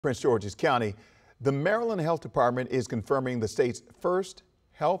Prince George's County, the Maryland Health Department is confirming the state's first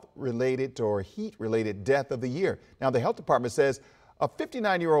health-related or heat-related death of the year. Now, the health department says a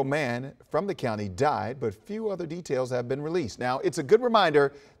 59-year-old man from the county died, but few other details have been released. Now, it's a good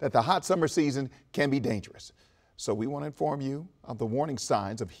reminder that the hot summer season can be dangerous. So we want to inform you of the warning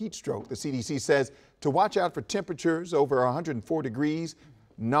signs of heat stroke. The CDC says to watch out for temperatures over 104 degrees,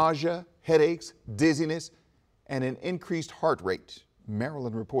 nausea, headaches, dizziness, and an increased heart rate.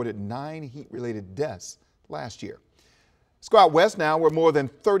 Maryland reported 9 heat-related deaths last year. Let's go out west now, where more than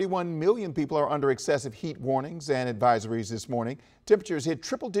 31 million people are under excessive heat warnings and advisories this morning. Temperatures hit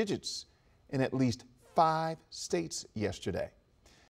triple digits in at least 5 states yesterday.